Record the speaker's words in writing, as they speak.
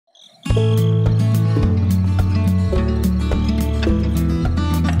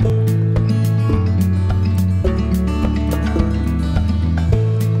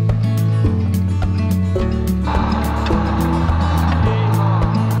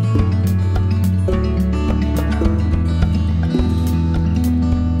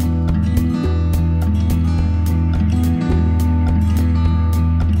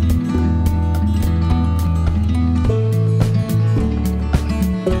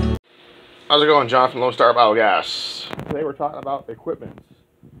How's it going, John from do.LoneStarBioGas? Today we're talking about equipment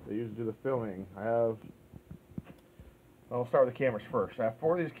they use to do the filming. I'll start with the cameras first. I have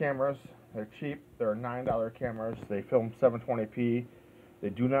 4 of these cameras. They're cheap. They're $9 cameras. They film 720p. They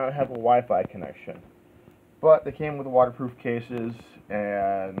do not have a Wi-Fi connection, but they came with waterproof cases,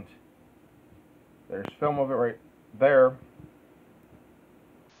 and there's film of it right there.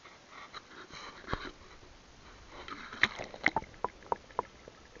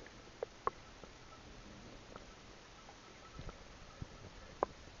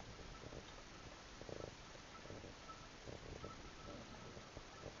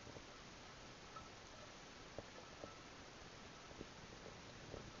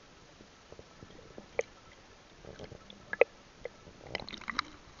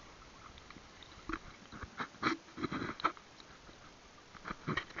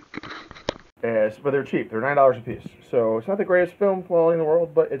 But they're cheap. They're $9 a piece. So it's not the greatest film quality in the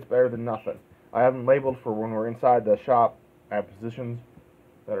world, but it's better than nothing. I have them labeled for when we're inside the shop. I have positions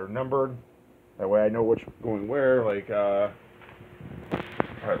that are numbered. That way I know which going where. Like, alright,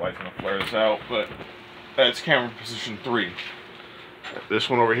 light's gonna flare this out, but that's camera position 3. This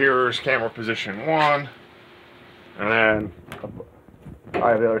one over here is camera position 1. And then I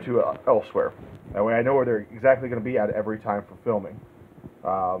have the other 2 elsewhere. That way I know where they're exactly going to be at every time for filming.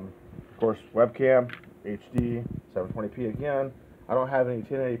 Of course, webcam, HD, 720p again. I don't have any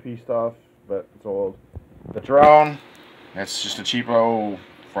 1080p stuff, but it's old. The drone, it's just a cheapo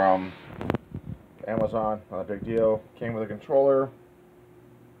from Amazon, not a big deal. Came with a controller.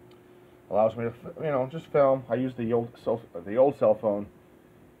 Allows me to, just film. I use the old cell phone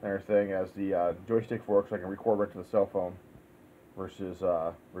and everything as the joystick for it, so I can record right to the cell phone versus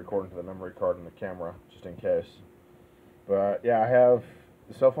recording to the memory card in the camera, just in case. But yeah, I have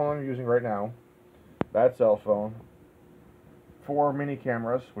the cell phone I'm using right now, that cell phone, 4 mini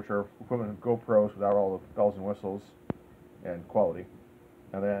cameras, which are equivalent to GoPros without all the bells and whistles and quality,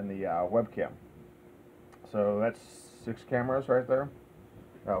 and then the webcam. So that's 6 cameras right there.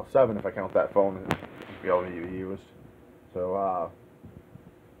 Oh, 7 if I count that phone to be able to be used. So,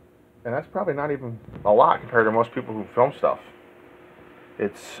 and that's probably not even a lot compared to most people who film stuff.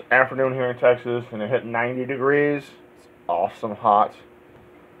 It's afternoon here in Texas, and it hit 90 degrees. It's awesome hot.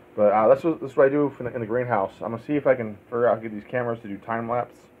 But that's what I do in the greenhouse. I'm going to see if I can figure out how to get these cameras to do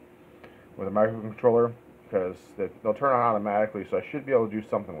time-lapse with a microcontroller, because they'll turn on automatically, so I should be able to do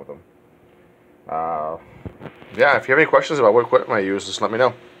something with them. Yeah, if you have any questions about what equipment I use, just let me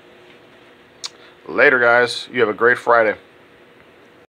know. Later, guys. You have a great Friday.